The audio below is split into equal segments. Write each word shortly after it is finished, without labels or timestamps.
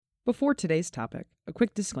Before today's topic, a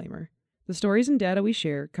quick disclaimer. The stories and data we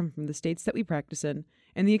share come from the states that we practice in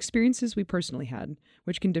and the experiences we personally had,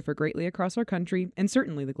 which can differ greatly across our country and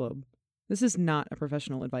certainly the globe. This is not a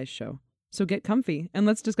professional advice show, so get comfy and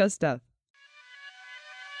let's discuss death.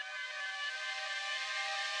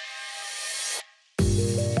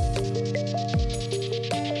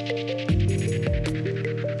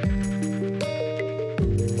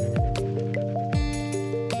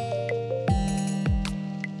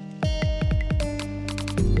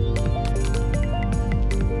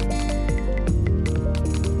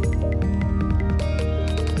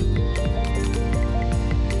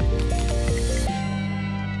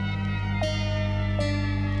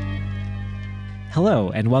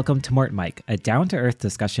 Hello, and welcome to Mort Mike, a down-to-earth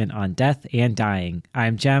discussion on death and dying.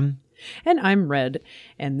 I'm Jem. And I'm Red,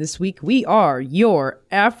 and this week we are your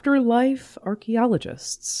afterlife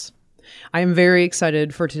archaeologists. I am very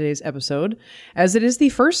excited for today's episode, as it is the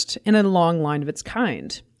first in a long line of its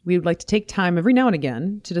kind. We would like to take time every now and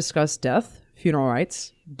again to discuss death, funeral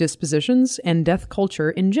rites, dispositions, and death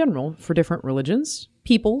culture in general for different religions,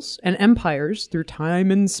 peoples, and empires through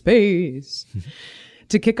time and space.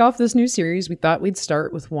 To kick off this new series, we thought we'd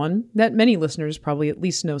start with one that many listeners probably at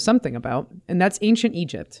least know something about, and that's ancient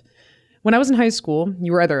Egypt. When I was in high school,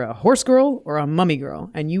 you were either a horse girl or a mummy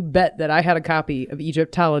girl, and you bet that I had a copy of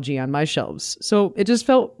Egyptology on my shelves, so it just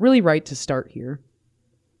felt really right to start here.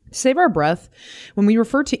 To save our breath, when we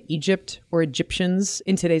refer to Egypt or Egyptians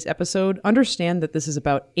in today's episode, understand that this is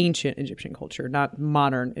about ancient Egyptian culture, not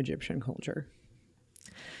modern Egyptian culture.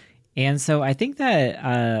 And so I think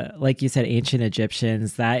that, like you said, ancient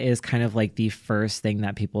Egyptians, that is kind of like the first thing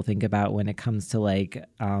that people think about when it comes to like,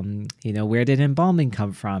 where did embalming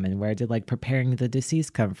come from, and where did like preparing the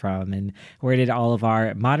deceased come from, and where did all of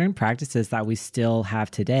our modern practices that we still have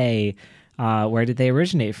today, where did they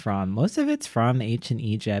originate from? Most of it's from ancient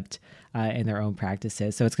Egypt and their own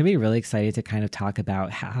practices. So it's going to be really exciting to kind of talk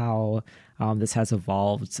about how this has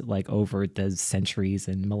evolved like over the centuries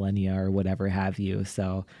and millennia or whatever have you.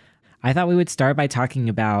 So I thought we would start by talking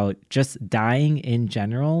about just dying in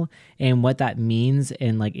general and what that means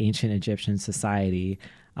in like ancient Egyptian society.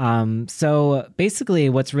 So basically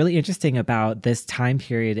what's really interesting about this time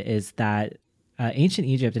period is that ancient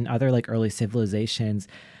Egypt and other like early civilizations,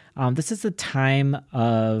 this is a time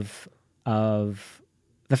of the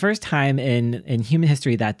first time in human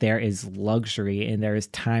history that there is luxury and there is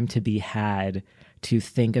time to be had to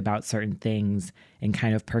think about certain things and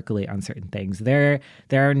kind of percolate on certain things. There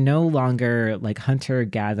are no longer like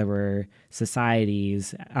hunter-gatherer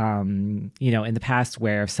societies, in the past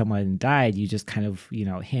where if someone died, you just kind of,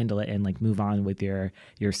 handle it and like move on with your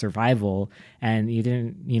survival. And you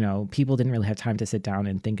didn't, people didn't really have time to sit down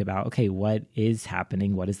and think about, okay, what is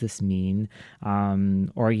happening? What does this mean?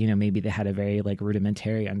 Or maybe they had a very like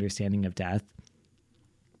rudimentary understanding of death.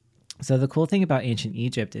 So the cool thing about ancient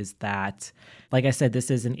Egypt is that, like I said, this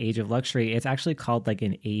is an age of luxury. It's actually called like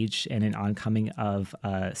an age and an oncoming of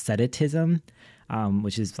sedatism,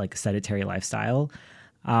 which is like a sedentary lifestyle.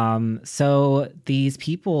 So these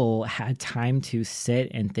people had time to sit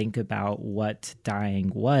and think about what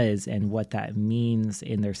dying was and what that means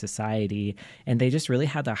in their society. And they just really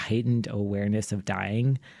had a heightened awareness of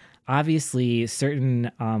dying. Obviously,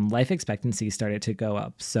 certain life expectancies started to go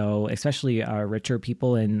up. So especially richer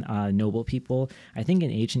people and noble people, I think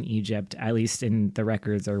in ancient Egypt, at least in the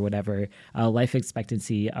records or whatever, life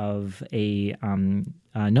expectancy of a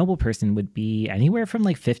noble person would be anywhere from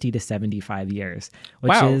like 50 to 75 years,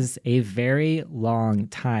 which is a very long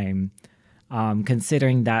time.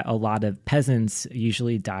 Considering that a lot of peasants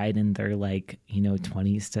usually died in their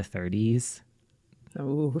 20s to 30s.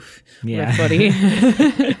 Oh, yeah, buddy.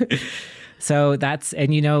 So that's,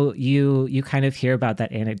 and you kind of hear about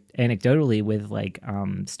that anecdotally with like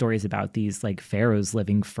stories about these like pharaohs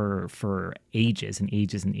living for ages and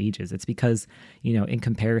ages and ages. It's because in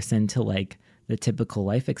comparison to like the typical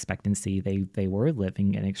life expectancy, they were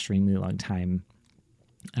living an extremely long time,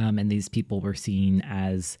 and these people were seen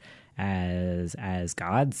as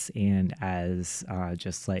gods and as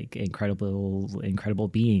just like incredible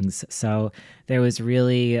beings. So there was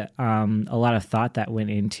really a lot of thought that went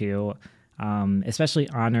into especially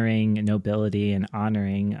honoring nobility and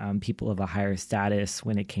honoring people of a higher status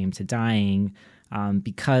when it came to dying,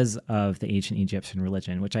 because of the ancient Egyptian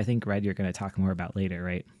religion, which I think, Red, you're going to talk more about later,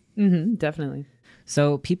 right? Mm-hmm, definitely.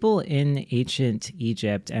 So people in ancient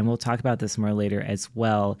Egypt, and we'll talk about this more later as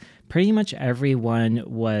well, pretty much everyone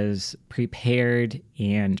was prepared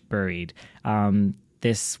and buried.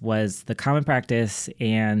 This was the common practice,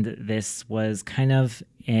 and this was kind of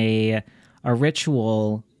a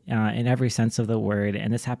ritual in every sense of the word,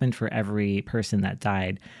 and this happened for every person that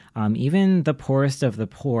died. Even the poorest of the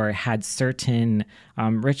poor had certain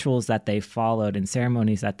rituals that they followed and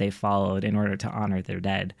ceremonies that they followed in order to honor their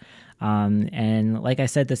dead. And like I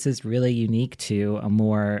said, this is really unique to a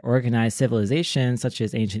more organized civilization such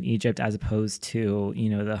as ancient Egypt, as opposed to,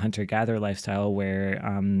 the hunter-gatherer lifestyle where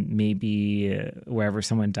maybe wherever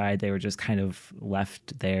someone died, they were just kind of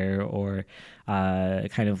left there, or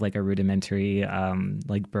kind of like a rudimentary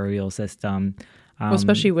like burial system. Well,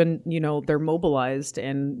 especially when, they're mobilized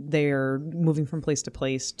and they're moving from place to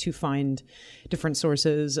place to find different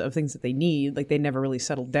sources of things that they need. Like, they never really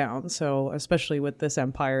settled down. So especially with this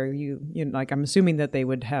empire, I'm assuming that they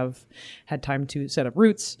would have had time to set up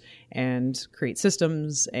roots and create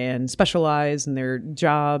systems and specialize in their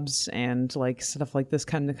jobs, and like stuff like this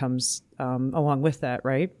kind of comes along with that,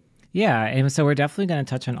 right? Yeah, and so we're definitely going to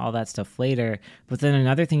touch on all that stuff later. But then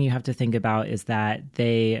another thing you have to think about is that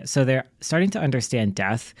they're starting to understand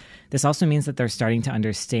death. This also means that they're starting to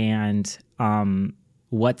understand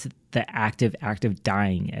what the act of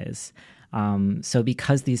dying is. So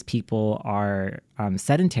because these people are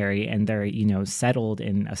sedentary and they're, settled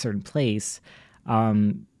in a certain place,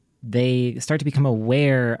 they start to become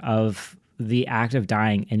aware of the act of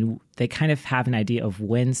dying, and they kind of have an idea of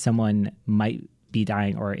when someone might be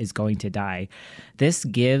dying or is going to die. This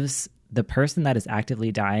gives the person that is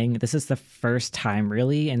actively dying, this is the first time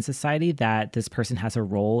really in society that this person has a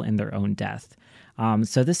role in their own death.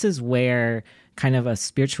 So this is where kind of a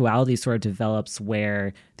spirituality sort of develops,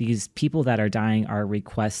 where these people that are dying are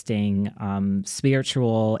requesting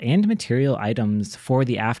spiritual and material items for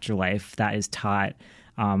the afterlife that is taught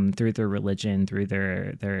through their religion, through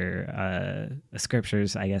their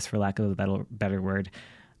scriptures, I guess, for lack of a better word.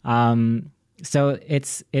 So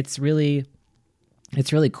it's really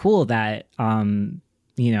cool that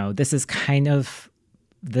this is kind of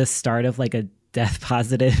the start of like a death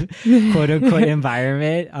positive quote unquote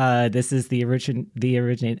environment. This is the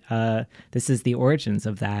origins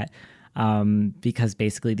of that, because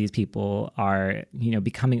basically these people are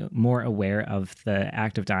becoming more aware of the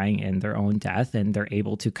act of dying and their own death, and they're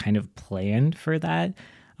able to kind of plan for that.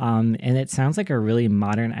 And it sounds like a really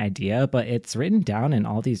modern idea, but it's written down in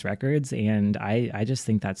all these records. And I just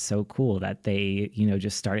think that's so cool that they,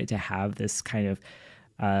 just started to have this kind of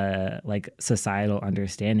like societal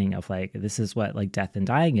understanding of like, this is what like death and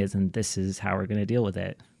dying is, and this is how we're going to deal with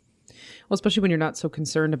it. Well, especially when you're not so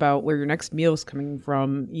concerned about where your next meal is coming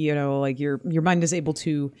from, like your mind is able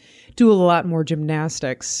to do a lot more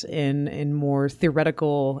gymnastics in more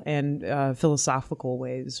theoretical and philosophical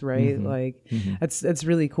ways, right? Mm-hmm. Like that's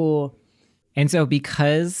really cool. And so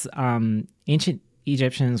because ancient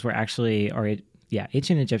Egyptians were actually,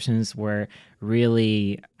 ancient Egyptians were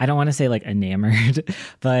really, I don't want to say like enamored,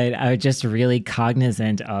 but just really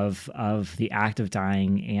cognizant of the act of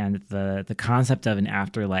dying and the concept of an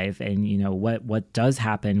afterlife, and what does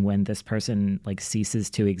happen when this person like ceases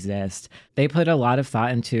to exist. They put a lot of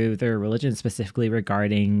thought into their religion, specifically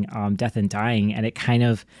regarding death and dying, and it kind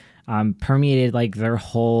of permeated like their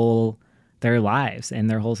lives and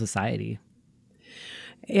their whole society.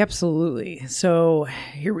 Absolutely. So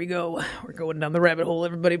here we go. We're going down the rabbit hole.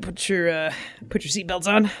 Everybody put your seatbelts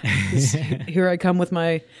on. Here I come with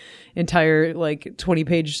my entire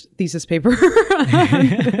 20-page thesis paper on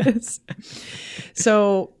this.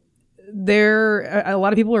 So a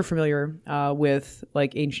lot of people are familiar with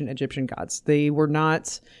like ancient Egyptian gods. They were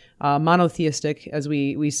not monotheistic, as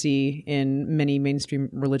we see in many mainstream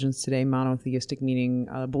religions today. Monotheistic meaning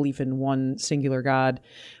belief in one singular god,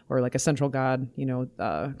 or like a central god.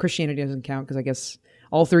 Christianity doesn't count because I guess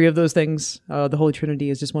all three of those things, the Holy Trinity,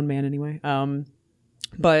 is just one man anyway.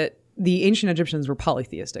 But the ancient Egyptians were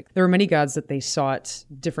polytheistic. There were many gods that they sought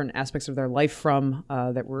different aspects of their life from,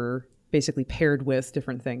 that were basically paired with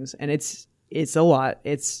different things. And it's a lot.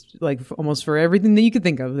 It's like almost for everything that you could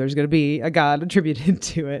think of, there's going to be a god attributed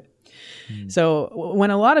to it. So when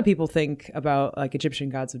a lot of people think about like Egyptian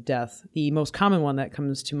gods of death, the most common one that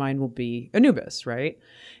comes to mind will be Anubis, right?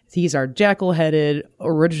 He's our jackal-headed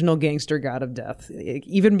original gangster god of death,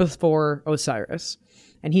 even before Osiris.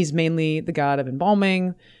 And he's mainly the god of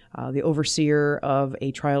embalming, the overseer of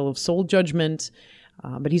a trial of soul judgment,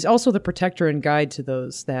 but he's also the protector and guide to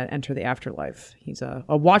those that enter the afterlife. He's a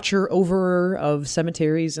watcher over of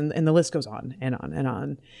cemeteries, and the list goes on and on and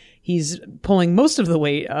on. He's pulling most of the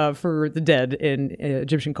weight for the dead in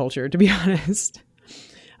Egyptian culture, to be honest.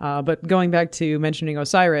 But going back to mentioning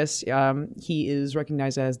Osiris, he is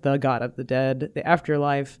recognized as the god of the dead, the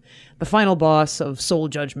afterlife, the final boss of soul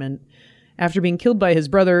judgment. After being killed by his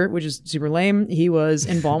brother, which is super lame, he was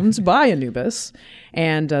embalmed by Anubis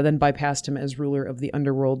and then bypassed him as ruler of the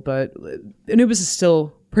underworld. But Anubis is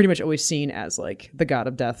still pretty much always seen as like the god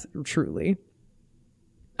of death, truly.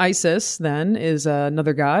 Isis, then, is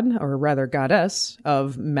another god, or rather goddess,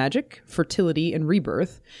 of magic, fertility, and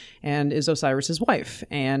rebirth, and is Osiris's wife.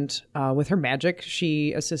 And with her magic,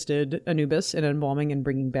 she assisted Anubis in embalming and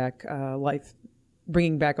bringing back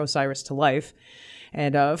Osiris to life.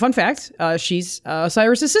 And fun fact, she's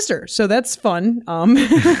Osiris's sister, so that's fun.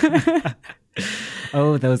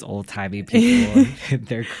 Oh, those old-timey people.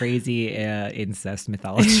 Their crazy incest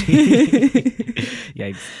mythology.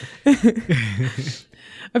 Yikes.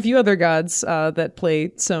 A few other gods that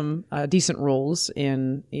play some decent roles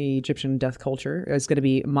in Egyptian death culture is going to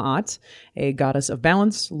be Ma'at, a goddess of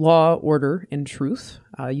balance, law, order, and truth.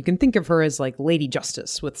 You can think of her as like Lady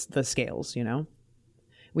Justice with the scales, you know.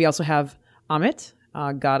 We also have Ammit,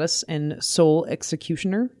 goddess and soul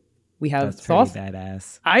executioner. We have That's Thoth. pretty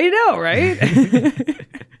badass. I know, right?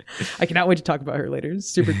 I cannot wait to talk about her later. It's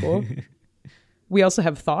super cool. We also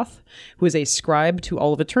have Thoth, who is a scribe to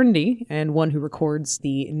all of eternity and one who records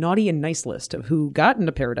the naughty and nice list of who got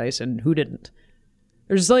into paradise and who didn't.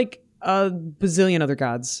 There's like a bazillion other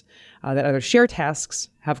gods that either share tasks,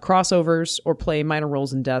 have crossovers, or play minor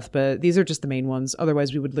roles in death, but these are just the main ones.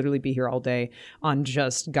 Otherwise, we would literally be here all day on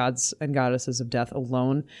just gods and goddesses of death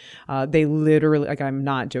alone. They literally, like, I'm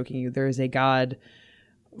not joking you, there is a god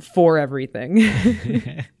for everything.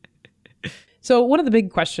 So one of the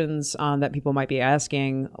big questions that people might be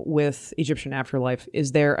asking with Egyptian afterlife,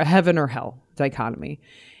 is there a heaven or hell dichotomy?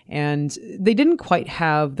 And they didn't quite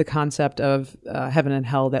have the concept of heaven and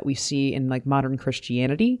hell that we see in like modern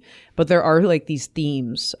Christianity, but there are like these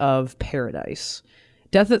themes of paradise.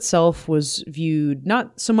 Death itself was viewed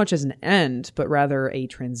not so much as an end, but rather a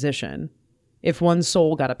transition. If one's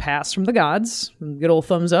soul got a pass from the gods, good old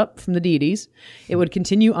thumbs up from the deities, it would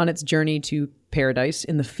continue on its journey to paradise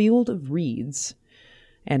in the field of reeds.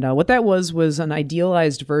 And what that was an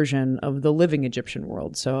idealized version of the living Egyptian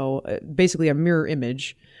world. So basically a mirror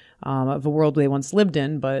image of a world they once lived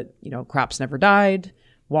in, but, you know, crops never died,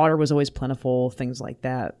 water was always plentiful, things like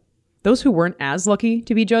that. Those who weren't as lucky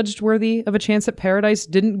to be judged worthy of a chance at paradise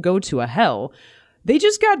didn't go to a hell. They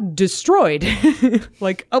just got destroyed,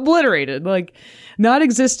 like obliterated, like not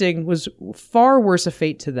existing was far worse a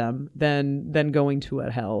fate to them than going to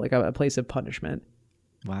a hell, like a place of punishment.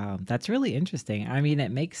 Wow, that's really interesting. I mean,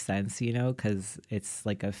 it makes sense, you know, because it's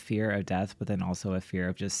like a fear of death, but then also a fear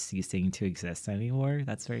of just ceasing to exist anymore.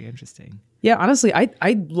 That's very interesting. Yeah, honestly,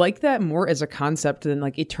 I like that more as a concept than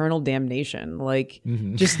like eternal damnation. Like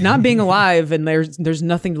just not being alive and there's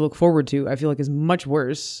nothing to look forward to, I feel like is much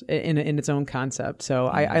worse in its own concept. So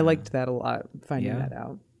I liked that a lot, finding that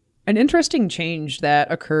out. An interesting change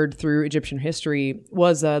that occurred through Egyptian history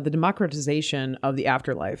was the democratization of the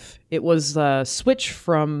afterlife. It was a switch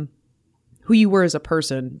from who you were as a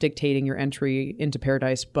person dictating your entry into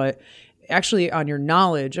paradise, but actually on your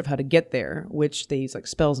knowledge of how to get there, which they use like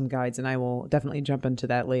spells and guides, and I will definitely jump into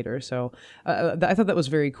that later. So I thought that was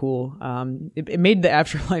very cool. It made the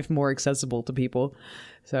afterlife more accessible to people.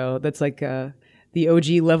 So that's like the OG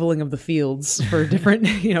leveling of the fields for different,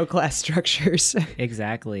 you know, class structures.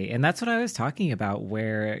 Exactly. And that's what I was talking about,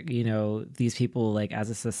 where, you know, these people, like, as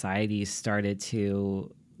a society started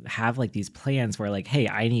to have like these plans where like, hey,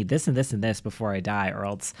 I need this and this and this before I die, or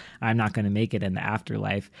else I'm not going to make it in the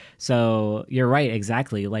afterlife. So you're right.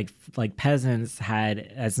 Exactly. Like peasants had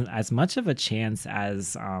as much of a chance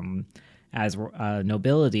as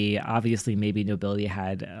nobility. Obviously, maybe nobility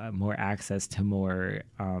had more access to more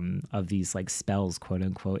of these like spells, quote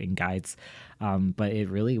unquote, and guides. But it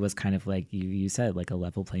really was kind of like you said, like a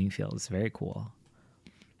level playing field. It's very cool.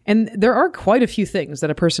 And there are quite a few things that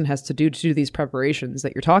a person has to do these preparations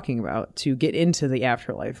that you're talking about to get into the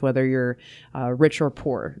afterlife, whether you're rich or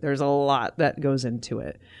poor. There's a lot that goes into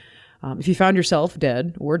it. If you found yourself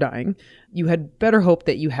dead or dying, you had better hope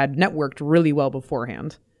that you had networked really well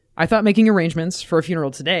beforehand. I thought making arrangements for a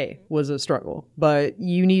funeral today was a struggle, but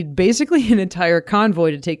you need basically an entire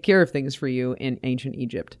convoy to take care of things for you in ancient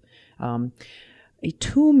Egypt. A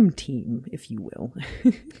tomb team, if you will.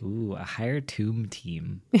 Ooh, a hired tomb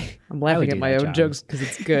team. I'm laughing at my own jokes because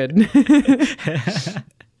it's good.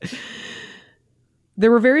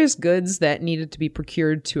 There were various goods that needed to be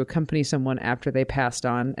procured to accompany someone after they passed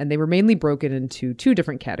on, and they were mainly broken into two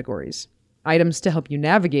different categories. Items to help you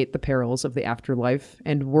navigate the perils of the afterlife,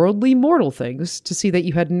 and worldly mortal things to see that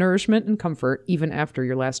you had nourishment and comfort even after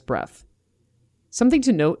your last breath. Something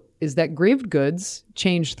to note is that graved goods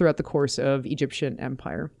changed throughout the course of Egyptian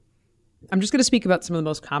empire. I'm just going to speak about some of the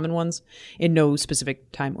most common ones in no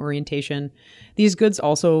specific time orientation. These goods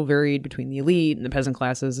also varied between the elite and the peasant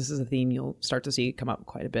classes. This is a theme you'll start to see come up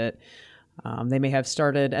quite a bit. They may have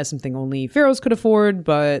started as something only pharaohs could afford,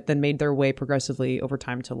 but then made their way progressively over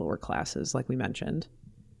time to lower classes, like we mentioned.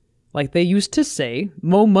 Like they used to say,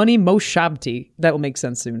 mo money, mo shabti. That will make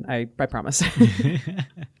sense soon, I promise.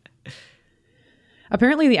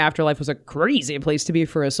 Apparently, the afterlife was a crazy place to be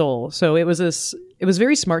for a soul, so it was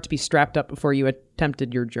very smart to be strapped up before you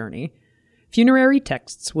attempted your journey. Funerary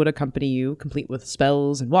texts would accompany you, complete with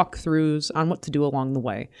spells and walkthroughs on what to do along the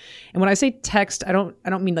way. And when I say text, I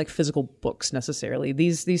don't mean like physical books necessarily.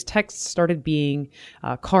 These texts started being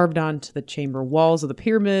carved onto the chamber walls of the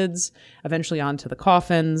pyramids, eventually onto the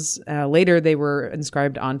coffins. Later, they were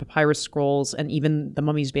inscribed on papyrus scrolls and even the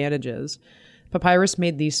mummy's bandages. Papyrus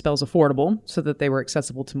made these spells affordable so that they were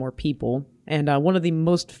accessible to more people. And one of the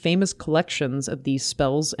most famous collections of these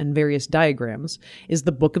spells and various diagrams is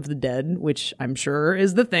the Book of the Dead, which I'm sure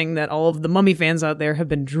is the thing that all of the mummy fans out there have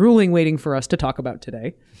been drooling waiting for us to talk about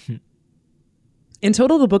today. In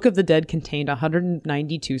total, the Book of the Dead contained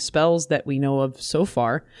 192 spells that we know of so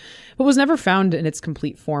far, but was never found in its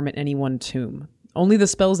complete form at any one tomb. Only the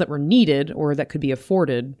spells that were needed or that could be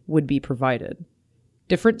afforded would be provided.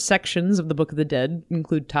 Different sections of the Book of the Dead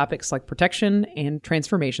include topics like protection and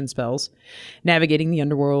transformation spells, navigating the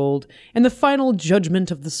underworld, and the final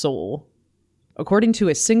judgment of the soul. According to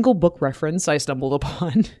a single book reference I stumbled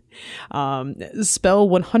upon, spell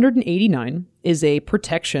 189 is a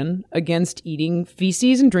protection against eating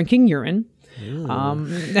feces and drinking urine.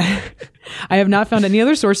 I have not found any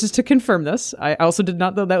other sources to confirm this. I also did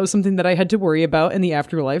not know that was something that I had to worry about in the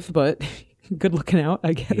afterlife, but... good looking out,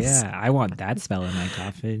 I guess. Yeah, I want that spell in my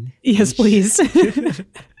coffin. Yes, please.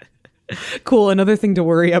 Cool, another thing to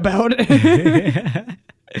worry about.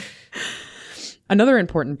 Another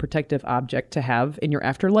important protective object to have in your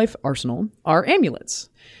afterlife arsenal are amulets.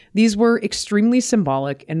 These were extremely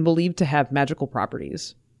symbolic and believed to have magical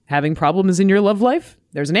properties. Having problems in your love life?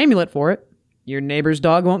 There's an amulet for it. Your neighbor's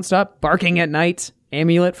dog won't stop barking at night.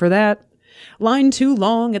 Amulet for that. Line too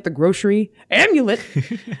long at the grocery? Amulet!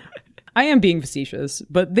 I am being facetious,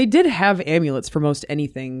 but they did have amulets for most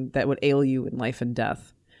anything that would ail you in life and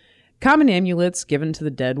death. Common amulets given to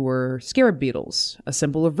the dead were scarab beetles, a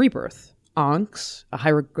symbol of rebirth, ankhs, a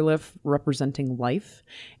hieroglyph representing life,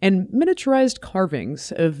 and miniaturized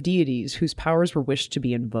carvings of deities whose powers were wished to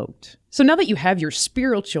be invoked. So now that you have your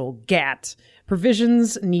spiritual gat,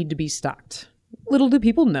 provisions need to be stocked. Little do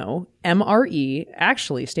people know, MRE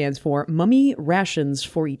actually stands for Mummy Rations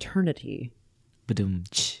for Eternity. We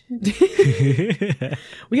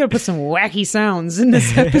gotta put some wacky sounds in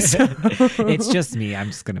this episode. It's just me. I'm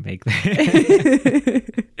just gonna make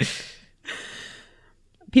that.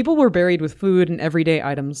 People were buried with food and everyday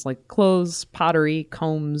items like clothes, pottery,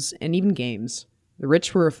 combs, and even games. The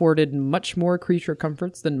rich were afforded much more creature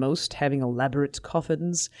comforts than most, having elaborate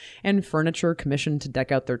coffins and furniture commissioned to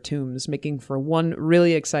deck out their tombs, making for one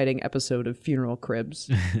really exciting episode of Funeral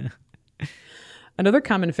Cribs. Another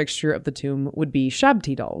common fixture of the tomb would be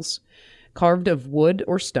shabti dolls. Carved of wood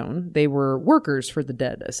or stone, they were workers for the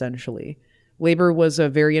dead, essentially. Labor was a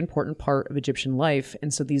very important part of Egyptian life,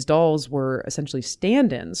 and so these dolls were essentially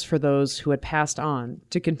stand-ins for those who had passed on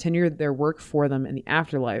to continue their work for them in the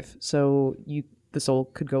afterlife, so the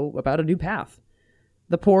soul could go about a new path.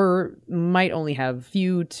 The poor might only have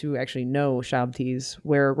few to actually know shabtis,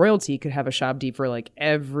 where royalty could have a shabti for like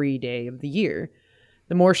every day of the year.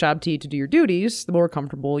 The more shabti to do your duties, the more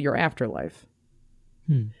comfortable your afterlife.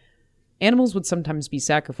 Animals would sometimes be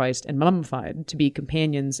sacrificed and mummified to be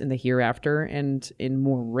companions in the hereafter, and in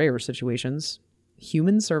more rare situations,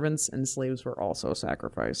 human servants and slaves were also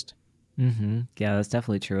sacrificed. Mm-hmm. Yeah, that's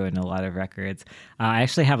definitely true in a lot of records. I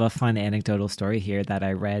actually have a fun anecdotal story here that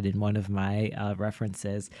I read in one of my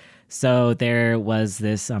references. So there was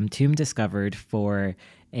this tomb discovered for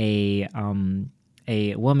a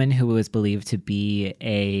woman who was believed to be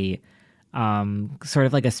a sort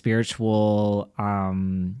of like a spiritual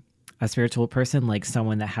person, like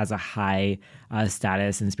someone that has a high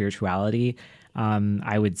status in spirituality.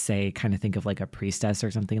 I would say kind of think of like a priestess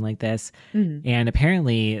or something like this. Mm-hmm. And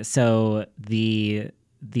apparently, so the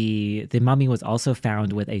mummy was also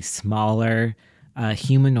found with a smaller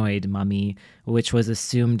humanoid mummy, which was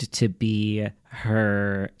assumed to be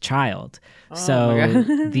her child. Oh, so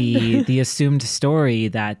the assumed story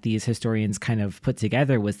that these historians kind of put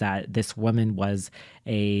together was that this woman was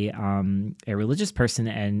a religious person,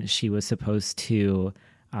 and she was supposed to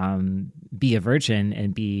be a virgin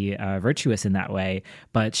and be virtuous in that way,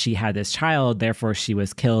 but she had this child, therefore she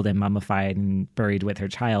was killed and mummified and buried with her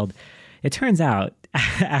child. It turns out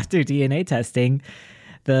After DNA testing,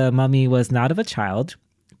 the mummy was not of a child,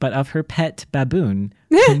 but of her pet baboon,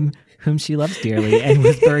 whom she loves dearly and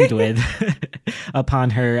was buried with upon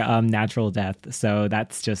her natural death. So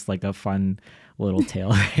that's just like a fun little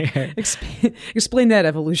tale there. Explain that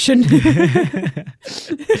evolution.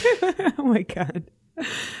 Oh my God.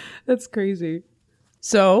 That's crazy.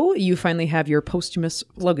 So you finally have your posthumous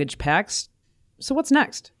luggage packs. So what's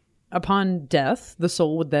next? Upon death, the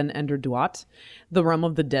soul would then enter Duat, the realm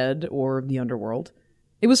of the dead or the underworld.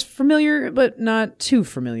 It was familiar, but not too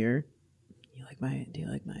familiar. Do you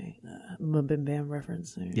like my Bim Bam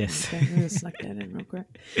reference? Yes. Okay, I'm gonna snuck that in real quick.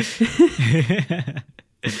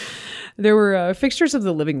 There were fixtures of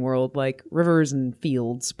the living world like rivers and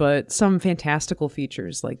fields, but some fantastical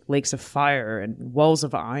features like lakes of fire and walls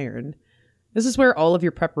of iron. This is where all of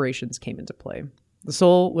your preparations came into play. The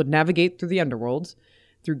soul would navigate through the underworld,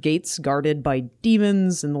 through gates guarded by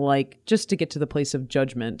demons and the like, just to get to the place of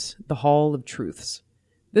judgment, the Hall of Truths.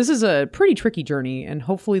 This is a pretty tricky journey, and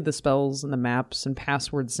hopefully the spells and the maps and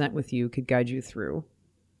passwords sent with you could guide you through.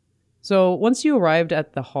 So once you arrived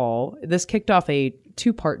at the hall, this kicked off a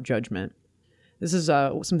 2-part judgment. This is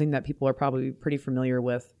something that people are probably pretty familiar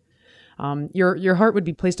with. Your heart would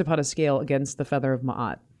be placed upon a scale against the feather of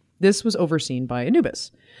Ma'at. This was overseen by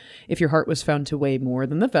Anubis. If your heart was found to weigh more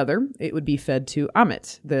than the feather, it would be fed to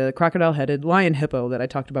Ammit, the crocodile-headed lion hippo that I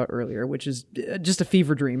talked about earlier, which is just a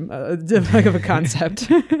fever dream, like of a concept.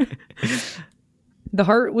 The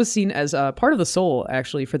heart was seen as a part of the soul,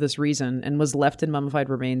 actually, for this reason, and was left in mummified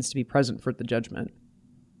remains to be present for the judgment.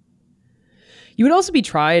 You would also be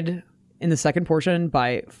tried in the second portion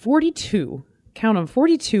by 42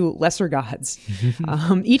 lesser gods,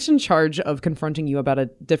 each in charge of confronting you about a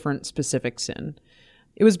different specific sin.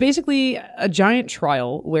 It was basically a giant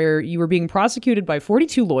trial where you were being prosecuted by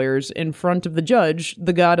 42 lawyers in front of the judge,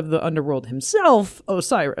 the god of the underworld himself,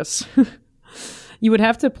 Osiris. You would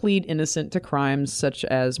have to plead innocent to crimes such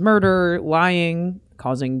as murder, lying,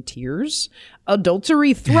 causing tears,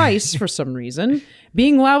 adultery thrice for some reason,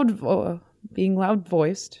 being loud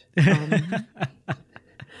voiced.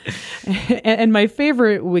 And my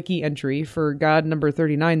favorite wiki entry for God number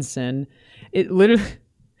 39 sin, it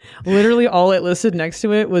literally all it listed next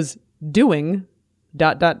to it was doing ...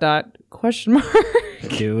 question mark.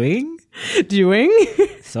 Doing?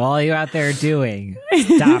 So all you out there doing,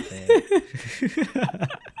 stop it.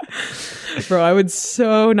 Bro, I would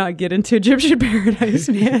so not get into Egyptian paradise,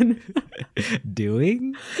 man.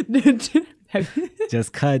 Doing?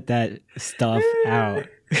 Just cut that stuff out.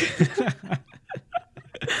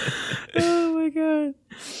 Oh my God.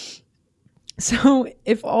 So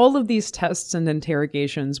if all of these tests and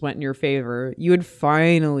interrogations went in your favor, you would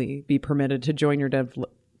finally be permitted to join your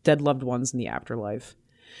dead loved ones in the afterlife.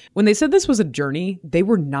 When they said this was a journey, they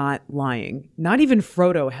were not lying. Not even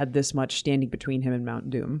Frodo had this much standing between him and Mount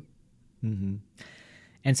Doom. Mm-hmm.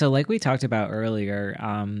 And so like we talked about earlier,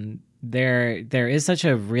 there is such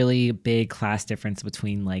a really big class difference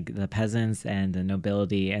between like the peasants and the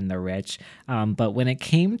nobility and the rich. But when it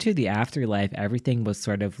came to the afterlife, everything was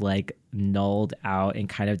sort of like nulled out and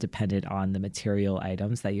kind of depended on the material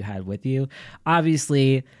items that you had with you.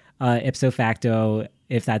 Obviously, ipso facto,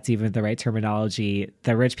 if that's even the right terminology,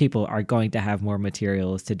 the rich people are going to have more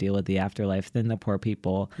materials to deal with the afterlife than the poor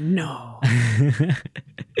people. No.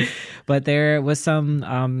 But there was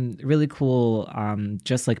some really cool,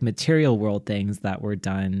 just like material world things that were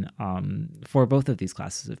done for both of these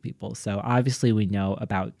classes of people. So obviously we know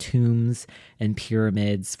about tombs and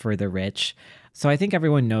pyramids for the rich. So I think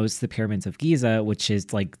everyone knows the pyramids of Giza, which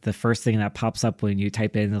is like the first thing that pops up when you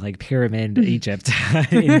type in like pyramid Egypt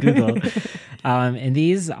in Google. And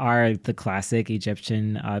these are the classic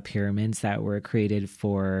Egyptian pyramids that were created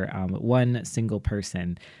for one single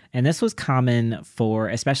person. And this was common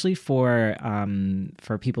especially for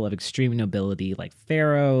people of extreme nobility, like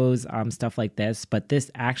pharaohs, stuff like this. But this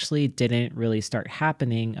actually didn't really start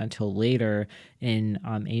happening until later in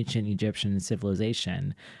ancient Egyptian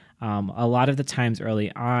civilization. A lot of the times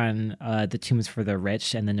early on, the tombs for the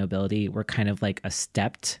rich and the nobility were kind of like a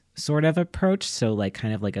stepped sort of approach. So like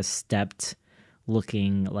kind of like a stepped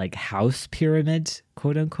looking like house pyramid,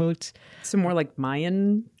 quote unquote. Some more like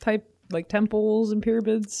Mayan type like temples and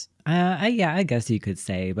pyramids. Yeah, I guess you could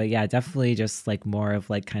say. But yeah, definitely just like more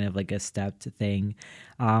of like kind of like a stepped thing.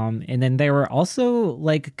 And then there were also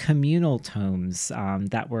like communal tombs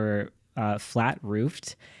that were flat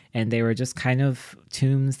roofed. And they were just kind of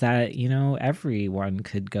tombs that, you know, everyone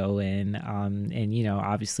could go in and, you know,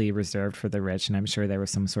 obviously reserved for the rich. And I'm sure there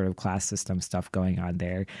was some sort of class system stuff going on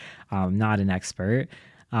there. Not an expert.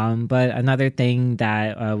 But another thing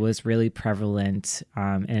that was really prevalent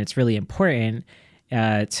and it's really important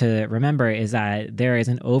to remember is that there is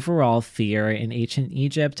an overall fear in ancient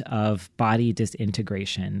Egypt of body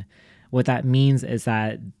disintegration. What that means is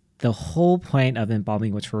that the whole point of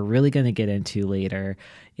embalming, which we're really going to get into later,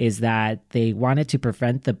 is that they wanted to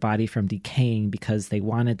prevent the body from decaying because they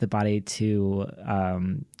wanted the body to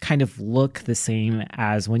kind of look the same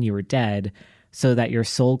as when you were dead so that your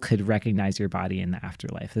soul could recognize your body in the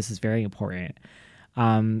afterlife. This is very important.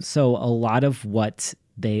 So a lot of what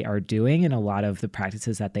they are doing and a lot of the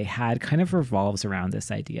practices that they had kind of revolves around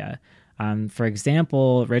this idea. For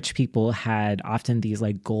example, rich people had often these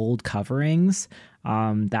like gold coverings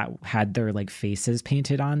that had their like faces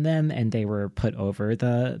painted on them, and they were put over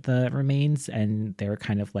the remains, and they were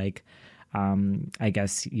kind of like, I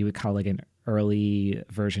guess you would call like an early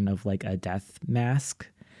version of like a death mask.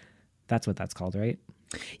 That's what that's called, right?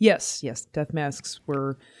 Yes. Death masks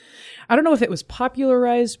were, I don't know if it was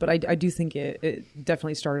popularized, but I do think it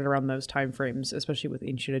definitely started around those time frames, especially with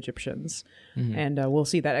ancient Egyptians. Mm-hmm. And we'll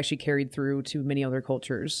see that actually carried through to many other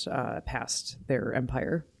cultures past their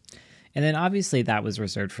empire. And then obviously that was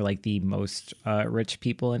reserved for like the most rich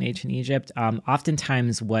people in ancient Egypt.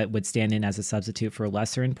 Oftentimes what would stand in as a substitute for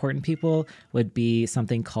lesser important people would be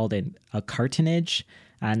something called a cartonnage.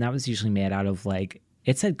 And that was usually made out of like,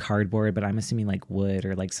 it said cardboard, but I'm assuming like wood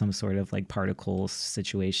or like some sort of like particle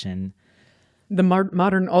situation. The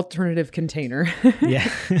modern alternative container.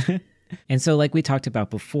 Yeah. And so like we talked about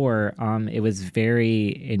before, it was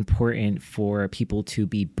very important for people to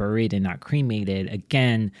be buried and not cremated.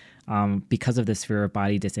 Again, because of this fear of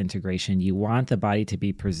body disintegration, you want the body to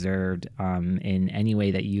be preserved in any way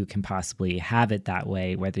that you can possibly have it that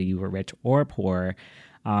way, whether you were rich or poor.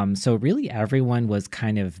 So really everyone was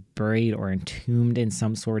kind of buried or entombed in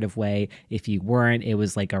some sort of way. If you weren't, it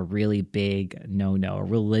was like a really big no-no.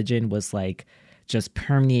 Religion was like just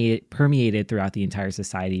permeated throughout the entire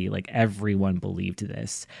society. Like everyone believed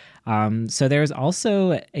this. So there's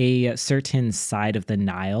also a certain side of the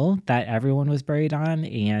Nile that everyone was buried on.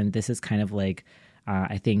 And this is kind of like,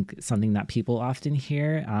 I think something that people often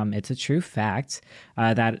hear. It's a true fact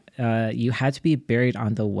that you had to be buried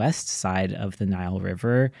on the west side of the Nile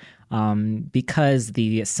River because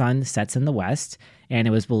the sun sets in the west, and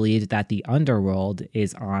it was believed that the underworld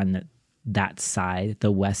is on that side,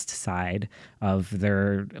 the west side of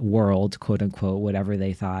their world, quote unquote, whatever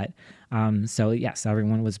they thought. So yes,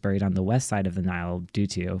 everyone was buried on the west side of the Nile due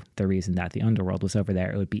to the reason that the underworld was over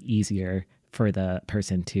there. It would be easier for the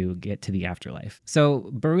person to get to the afterlife. So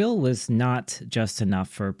burial was not just enough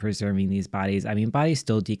for preserving these bodies. I mean, bodies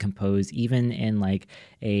still decompose even in like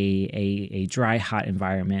a dry, hot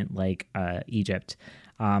environment like Egypt.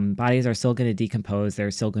 Bodies are still going to decompose.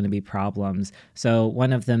 There's still going to be problems. So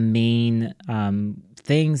one of the main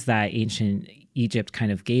things that ancient Egypt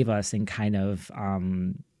kind of gave us and kind of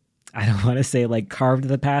I don't want to say like carved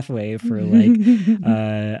the pathway for like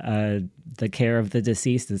the care of the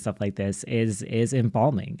deceased and stuff like this is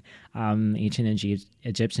embalming. Ancient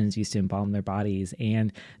Egyptians used to embalm their bodies.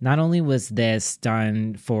 And not only was this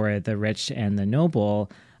done for the rich and the noble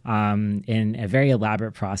in a very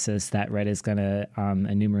elaborate process that Red is going to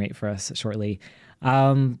enumerate for us shortly,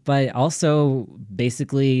 but also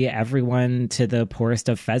basically everyone to the poorest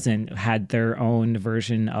of pheasant had their own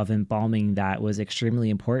version of embalming that was extremely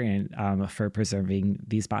important for preserving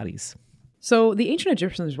these bodies. So the ancient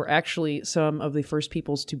Egyptians were actually some of the first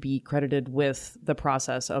peoples to be credited with the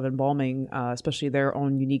process of embalming, especially their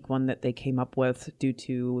own unique one that they came up with due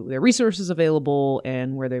to their resources available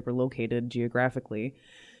and where they were located geographically.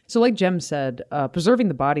 So like Jem said, preserving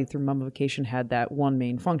the body through mummification had that one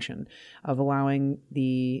main function of allowing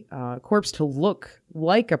the corpse to look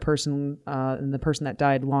like a person and the person that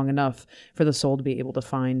died long enough for the soul to be able to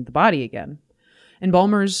find the body again.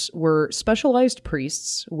 Embalmers were specialized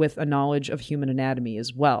priests with a knowledge of human anatomy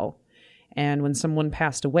as well. And when someone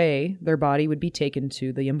passed away, their body would be taken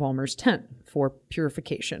to the embalmer's tent for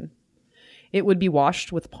purification. It would be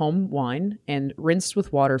washed with palm wine and rinsed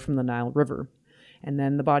with water from the Nile River. And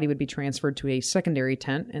then the body would be transferred to a secondary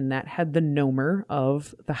tent, and that had the nomer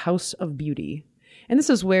of the House of Beauty. And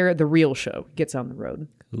this is where the real show gets on the road.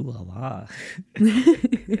 Ooh la la.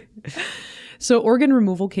 So organ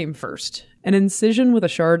removal came first. An incision with a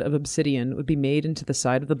shard of obsidian would be made into the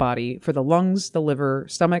side of the body for the lungs, the liver,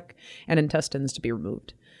 stomach, and intestines to be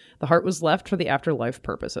removed. The heart was left for the afterlife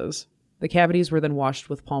purposes. The cavities were then washed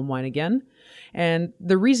with palm wine again, and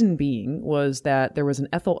the reason being was that there was an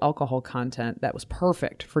ethyl alcohol content that was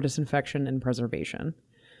perfect for disinfection and preservation.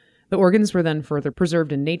 The organs were then further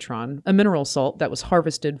preserved in natron, a mineral salt that was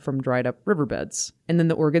harvested from dried up riverbeds, and then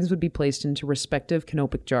the organs would be placed into respective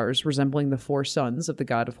canopic jars resembling the four sons of the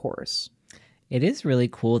god of Horus. It is really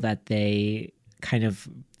cool that they kind of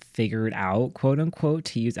figured out, quote unquote,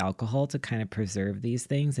 to use alcohol to kind of preserve these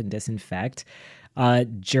things and disinfect.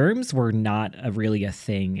 Germs were not really a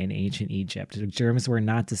thing in ancient Egypt. Germs were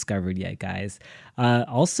not discovered yet, guys.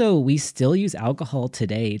 Also, we still use alcohol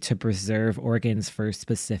today to preserve organs for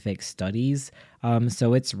specific studies.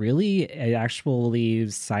 So it's really an actually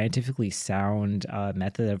scientifically sound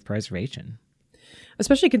method of preservation.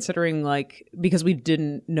 Especially considering, like, because we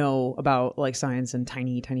didn't know about like science and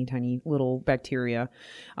tiny little bacteria,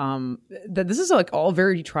 that this is like all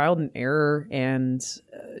very trial and error and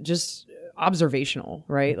just observational,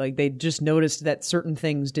 right? Like they just noticed that certain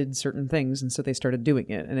things did certain things, and so they started doing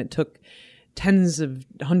it, and it took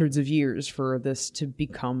hundreds of years for this to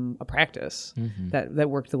become a practice that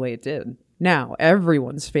worked the way it did. Now,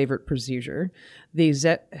 everyone's favorite procedure,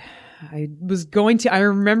 I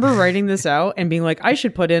remember writing this out and being like, I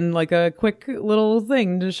should put in like a quick little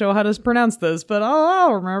thing to show how to pronounce this, but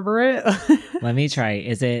I'll remember it. Let me try.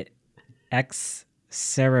 Is it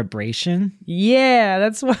excerebration? Yeah,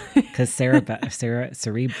 that's why. Because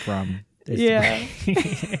cerebrum. Yeah.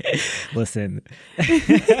 Listen.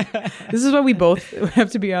 This is why we both have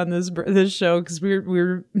to be on this show, because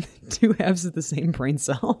we're two halves of the same brain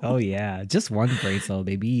cell. Oh yeah, just one brain cell,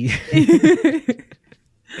 baby.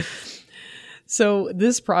 So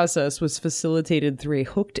this process was facilitated through a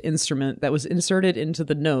hooked instrument that was inserted into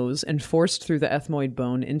the nose and forced through the ethmoid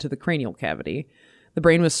bone into the cranial cavity. The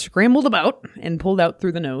brain was scrambled about and pulled out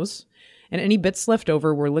through the nose, and any bits left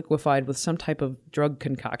over were liquefied with some type of drug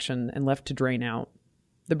concoction and left to drain out.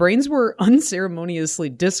 The brains were unceremoniously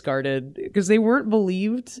discarded because they weren't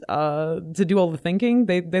believed to do all the thinking.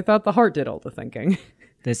 They thought the heart did all the thinking.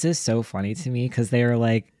 This is so funny to me because they are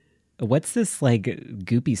like, what's this like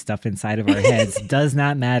goopy stuff inside of our heads? Does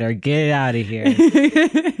not matter. Get it out of here.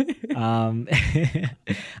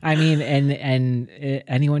 I mean, and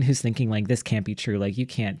anyone who's thinking like this can't be true, like you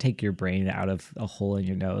can't take your brain out of a hole in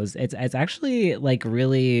your nose. It's actually like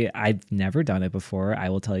really, I've never done it before, I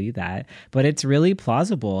will tell you that, but it's really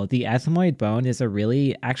plausible. The ethmoid bone is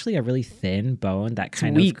actually a really thin bone that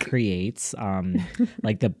kind of creates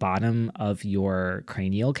like the bottom of your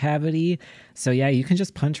cranial cavity. So yeah, you can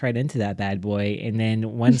just punch right into that bad boy, and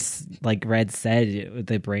then once, like Red said,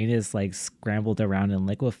 the brain is like scrambled around and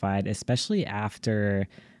liquefied, especially after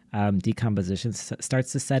decomposition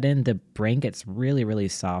starts to set in. The brain gets really, really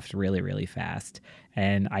soft really, really fast,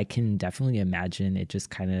 and I can definitely imagine it just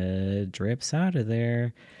kind of drips out of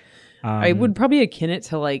there. I would probably akin it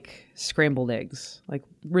to like scrambled eggs, like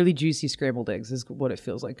really juicy scrambled eggs is what it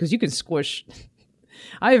feels like, because you can squish.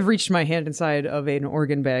 I have reached my hand inside of an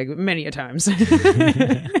organ bag many a times.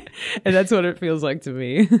 And that's what it feels like to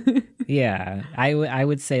me. Yeah, I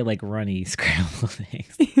would say like runny scrambled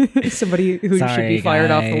eggs. Somebody who should be fired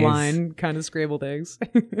off the line kind of scrambled eggs.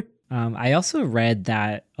 I also read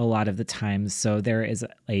that a lot of the times, so there's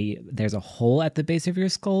a hole at the base of your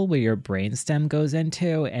skull where your brainstem goes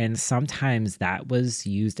into, and sometimes that was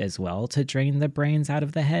used as well to drain the brains out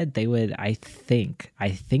of the head. They would, I think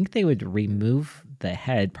they would remove the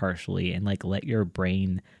head partially and like let your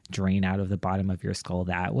brain drain out of the bottom of your skull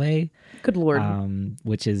that way. Good Lord.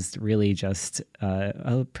 Which is really just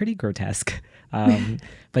a pretty grotesque.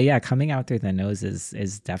 But yeah, coming out through the nose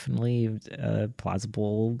is definitely a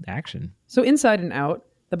plausible action. So inside and out,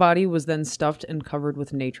 the body was then stuffed and covered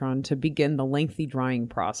with natron to begin the lengthy drying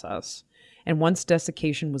process. And once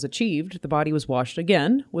desiccation was achieved, the body was washed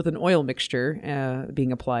again with an oil mixture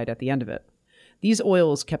being applied at the end of it. These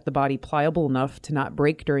oils kept the body pliable enough to not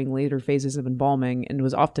break during later phases of embalming, and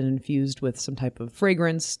was often infused with some type of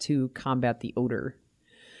fragrance to combat the odor.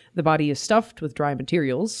 The body is stuffed with dry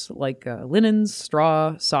materials like linens,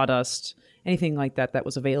 straw, sawdust, anything like that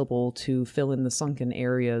was available to fill in the sunken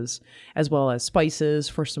areas, as well as spices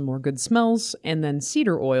for some more good smells, and then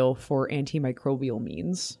cedar oil for antimicrobial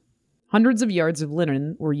means. Hundreds of yards of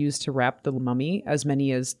linen were used to wrap the mummy, as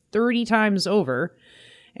many as 30 times over,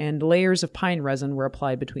 and layers of pine resin were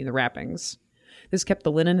applied between the wrappings. This kept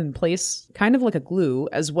the linen in place, kind of like a glue,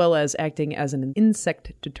 as well as acting as an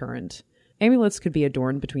insect deterrent. Amulets could be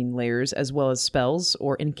adorned between layers, as well as spells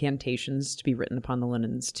or incantations to be written upon the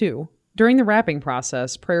linens too. During the wrapping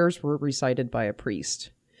process, prayers were recited by a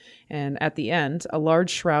priest. And at the end, a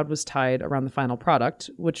large shroud was tied around the final product,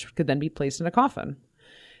 which could then be placed in a coffin.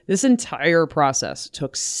 This entire process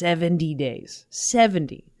took 70 days.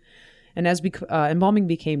 70. And as embalming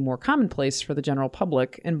became more commonplace for the general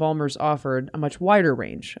public, embalmers offered a much wider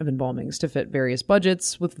range of embalmings to fit various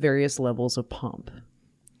budgets with various levels of pomp.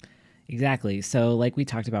 Exactly. So like we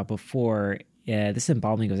talked about before, this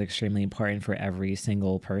embalming was extremely important for every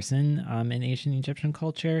single person in ancient Egyptian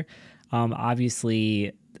culture.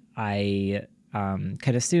 Obviously, I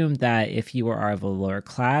could assume that if you were of a lower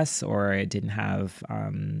class or didn't have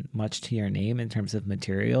much to your name in terms of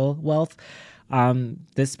material wealth,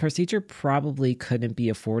 this procedure probably couldn't be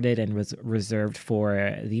afforded and was reserved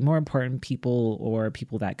for the more important people or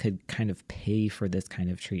people that could kind of pay for this kind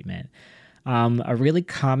of treatment. A really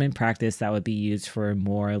common practice that would be used for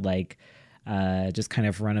more like just kind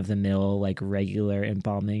of run-of-the-mill, like regular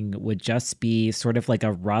embalming would just be sort of like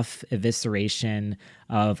a rough evisceration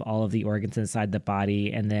of all of the organs inside the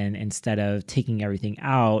body. And then instead of taking everything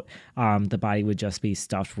out, the body would just be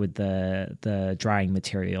stuffed with the drying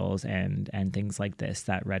materials and things like this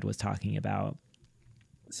that Red was talking about.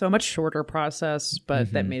 So a much shorter process,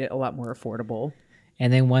 but that made it a lot more affordable.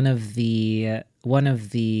 And then one of the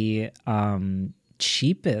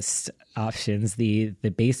cheapest options, the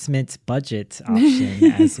basement budget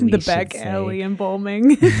option, as we the should back say, alley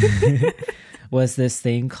embalming, was this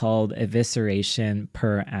thing called evisceration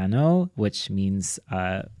per anno, which means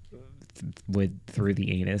through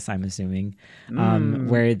the anus, I'm assuming,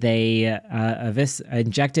 where they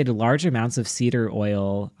injected large amounts of cedar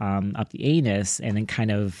oil up the anus and then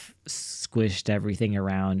kind of squished everything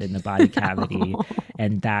around in the body cavity,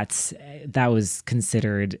 and that was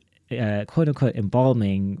considered quote unquote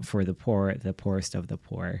embalming for the poor, the poorest of the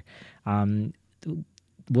poor.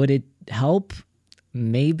 Would it help?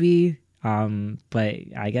 Maybe. But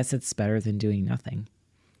I guess it's better than doing nothing.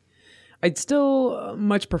 I'd still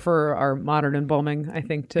much prefer our modern embalming, I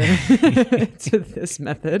think, to to this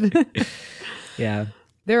method. Yeah.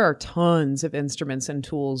 There are tons of instruments and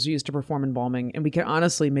tools used to perform embalming, and we can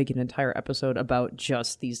honestly make an entire episode about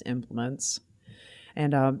just these implements.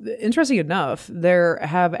 And interesting enough, there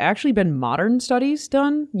have actually been modern studies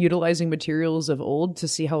done utilizing materials of old to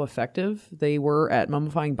see how effective they were at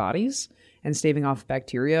mummifying bodies and staving off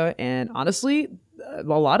bacteria. And honestly, a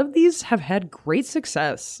lot of these have had great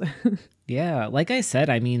success. Yeah, like I said,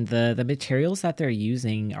 I mean, the materials that they're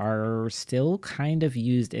using are still kind of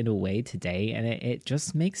used in a way today, and it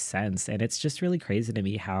just makes sense. And it's just really crazy to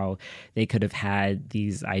me how they could have had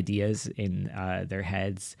these ideas in their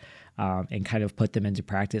heads and kind of put them into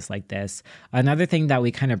practice like this. Another thing that we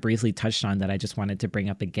kind of briefly touched on that I just wanted to bring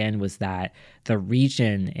up again was that the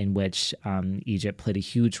region in which Egypt played a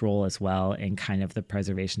huge role as well in kind of the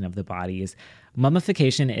preservation of the bodies.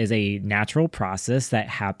 Mummification is a natural process that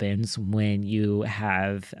happens when you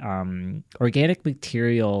have organic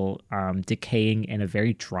material decaying in a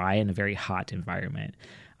very dry and a very hot environment.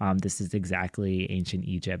 This is exactly ancient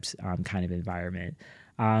Egypt's kind of environment.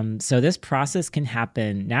 So this process can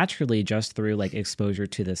happen naturally just through like exposure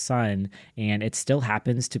to the sun, and it still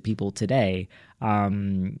happens to people today.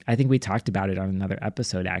 I think we talked about it on another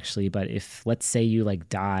episode actually, but if let's say you like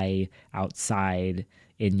die outside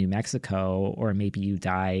in New Mexico, or maybe you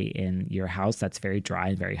die in your house that's very dry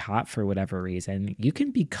and very hot for whatever reason, you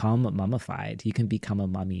can become mummified. You can become a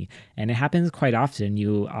mummy. And it happens quite often.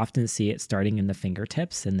 You often see it starting in the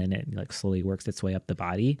fingertips, and then it like slowly works its way up the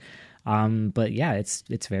body. But yeah,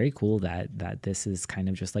 it's very cool that this is kind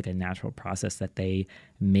of just like a natural process that they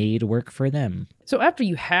made work for them. So after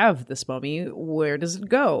you have this mummy, where does it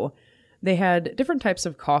go? They had different types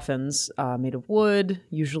of coffins made of wood,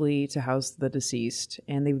 usually to house the deceased,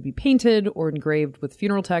 and they would be painted or engraved with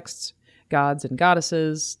funeral texts, gods and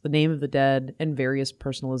goddesses, the name of the dead, and various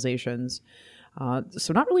personalizations.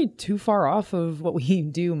 So not really too far off of what we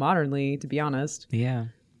do modernly, to be honest. Yeah.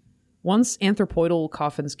 Once anthropoidal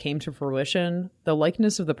coffins came to fruition, the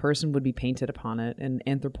likeness of the person would be painted upon it. And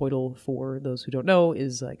anthropoidal, for those who don't know,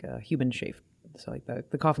 is like a human shape. So like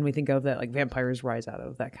the coffin we think of that like vampires rise out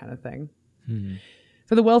of, that kind of thing.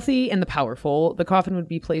 For the wealthy and the powerful, the coffin would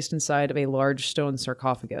be placed inside of a large stone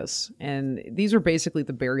sarcophagus. And these were basically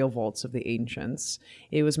the burial vaults of the ancients.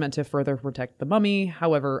 It was meant to further protect the mummy,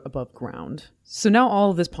 however, above ground. So now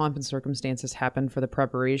all of this pomp and circumstances happened for the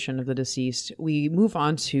preparation of the deceased. We move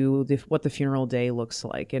on to what the funeral day looks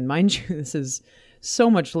like. And mind you, this is so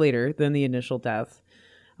much later than the initial death.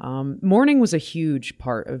 Mourning was a huge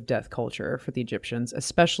part of death culture for the Egyptians,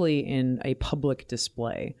 especially in a public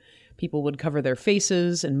display. People would cover their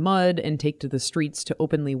faces in mud and take to the streets to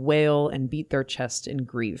openly wail and beat their chest in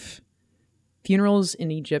grief. Funerals in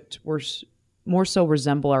Egypt were more so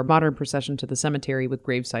resemble our modern procession to the cemetery with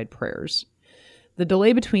graveside prayers. The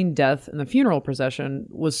delay between death and the funeral procession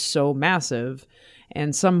was so massive,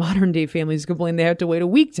 and some modern-day families complain they had to wait a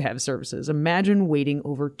week to have services. Imagine waiting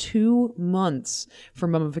over 2 months for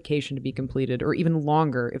mummification to be completed, or even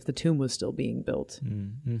longer if the tomb was still being built.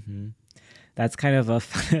 Mm-hmm. That's kind of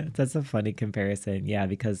that's a funny comparison. Yeah,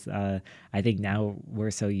 because I think now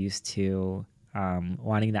we're so used to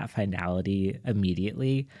wanting that finality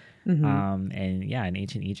immediately. And yeah, in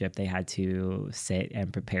ancient Egypt, they had to sit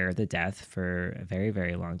and prepare the death for a very,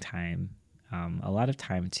 very long time. A lot of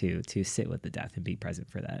time to sit with the death and be present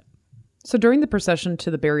for that. So during the procession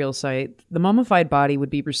to the burial site, the mummified body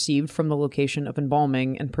would be received from the location of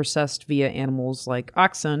embalming and processed via animals like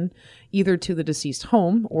oxen, either to the deceased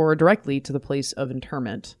home or directly to the place of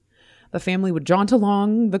interment. The family would jaunt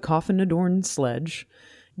along the coffin-adorned sledge.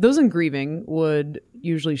 Those in grieving would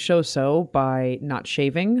usually show so by not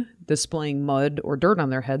shaving, displaying mud or dirt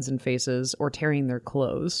on their heads and faces, or tearing their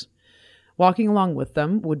clothes. Walking along with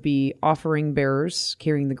them would be offering bearers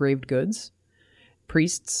carrying the graved goods,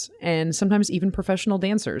 priests, and sometimes even professional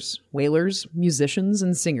dancers, wailers, musicians,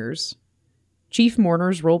 and singers. Chief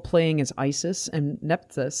mourners role-playing as Isis and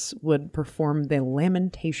Nephthys would perform the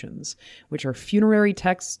Lamentations, which are funerary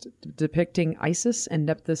texts depicting Isis and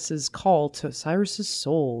Nephthys' call to Osiris'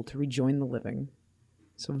 soul to rejoin the living.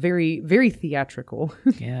 So very, very theatrical.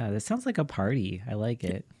 Yeah, this sounds like a party. I like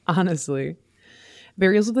it. Honestly.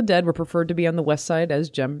 Burials of the dead were preferred to be on the west side, as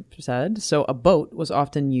Jem said, so a boat was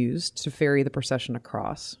often used to ferry the procession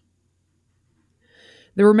across.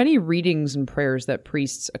 There were many readings and prayers that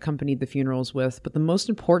priests accompanied the funerals with, but the most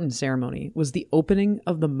important ceremony was the opening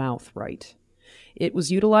of the mouth rite. It was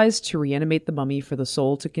utilized to reanimate the mummy for the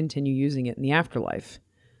soul to continue using it in the afterlife.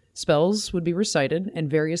 Spells would be recited, and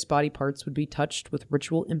various body parts would be touched with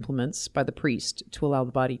ritual implements by the priest to allow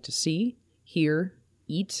the body to see, hear,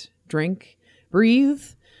 eat, drink, breathe,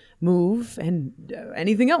 move, and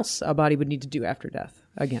anything else a body would need to do after death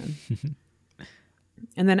again.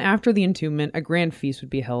 And then after the entombment, a grand feast would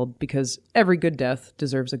be held because every good death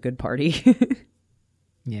deserves a good party.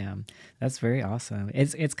 Yeah, that's very awesome.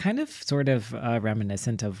 It's kind of sort of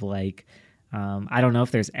reminiscent of like, I don't know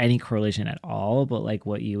if there's any correlation at all, but like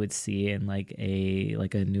what you would see in like a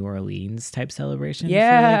New Orleans type celebration for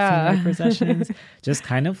like funeral processions. Just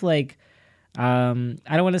kind of like, I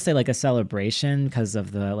don't want to say like a celebration because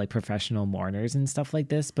of the like professional mourners and stuff like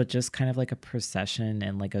this, but just kind of like a procession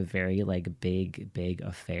and like a very like big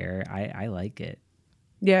affair. I like it.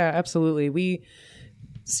 Yeah, absolutely. We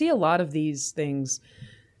see a lot of these things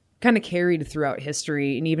kind of carried throughout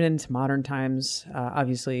history and even into modern times,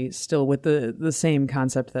 obviously still with the same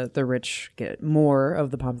concept that the rich get more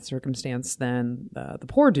of the pomp and circumstance than the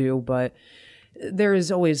poor do, but there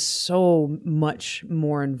is always so much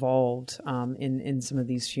more involved in some of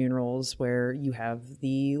these funerals where you have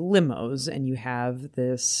the limos and you have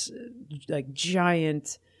this like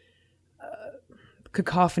giant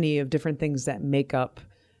cacophony of different things that make up.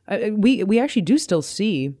 We actually do still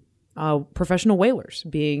see professional wailers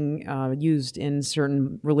being used in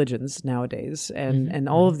certain religions nowadays, and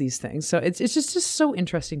all of these things. So it's just so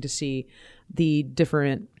interesting to see the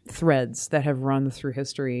different threads that have run through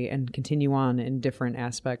history and continue on in different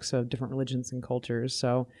aspects of different religions and cultures.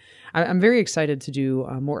 So I'm very excited to do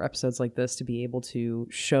more episodes like this to be able to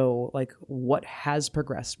show like what has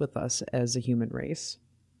progressed with us as a human race.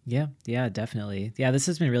 Yeah, definitely. Yeah, this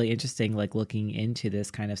has been really interesting, like looking into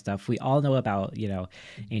this kind of stuff. We all know about,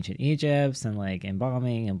 ancient Egypt and like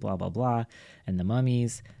embalming and blah, blah, blah, and the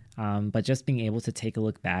mummies. But just being able to take a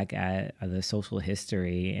look back at the social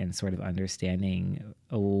history and sort of understanding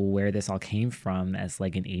where this all came from as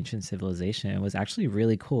like an ancient civilization was actually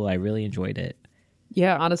really cool. I really enjoyed it.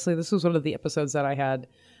 Yeah, honestly, this was one of the episodes that I had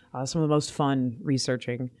some of the most fun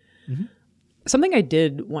researching. Mm-hmm. Something I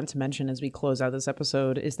did want to mention as we close out this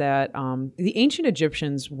episode is that the ancient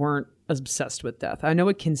Egyptians weren't obsessed with death. I know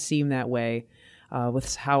it can seem that way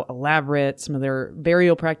with how elaborate some of their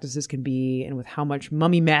burial practices can be and with how much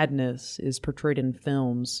mummy madness is portrayed in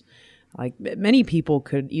films. Like many people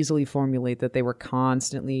could easily formulate that they were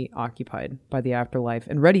constantly occupied by the afterlife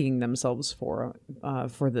and readying themselves for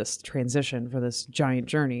this transition, for this giant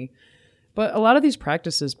journey. But a lot of these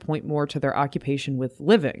practices point more to their occupation with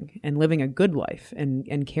living and living a good life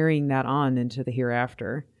and carrying that on into the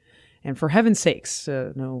hereafter. And for heaven's sakes,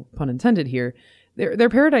 no pun intended here, their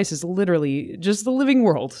paradise is literally just the living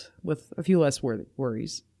world with a few less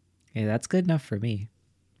worries. Yeah, that's good enough for me.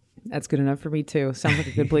 That's good enough for me too. Sounds like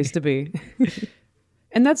a good place to be.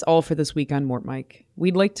 And that's all for this week on Mort Mike.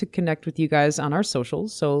 We'd like to connect with you guys on our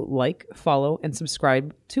socials, so like, follow, and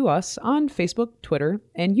subscribe to us on Facebook, Twitter,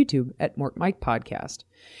 and YouTube at Mort Mike Podcast.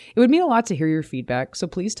 It would mean a lot to hear your feedback, so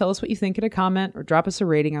please tell us what you think in a comment or drop us a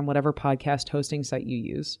rating on whatever podcast hosting site you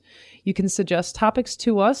use. You can suggest topics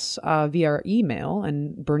to us via our email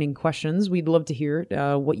and burning questions. We'd love to hear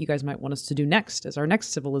what you guys might want us to do next as our next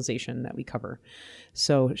civilization that we cover.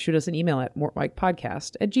 So shoot us an email at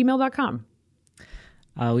mortmikepodcast@gmail.com.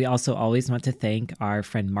 We also always want to thank our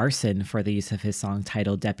friend Marcin for the use of his song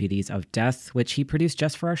titled Deputies of Death, which he produced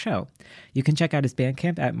just for our show. You can check out his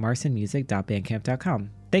Bandcamp at marcinmusic.bandcamp.com.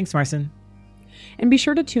 Thanks, Marcin. And be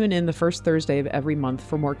sure to tune in the first Thursday of every month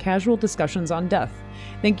for more casual discussions on death.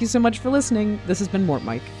 Thank you so much for listening. This has been Mort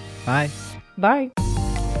Mike. Bye. Bye.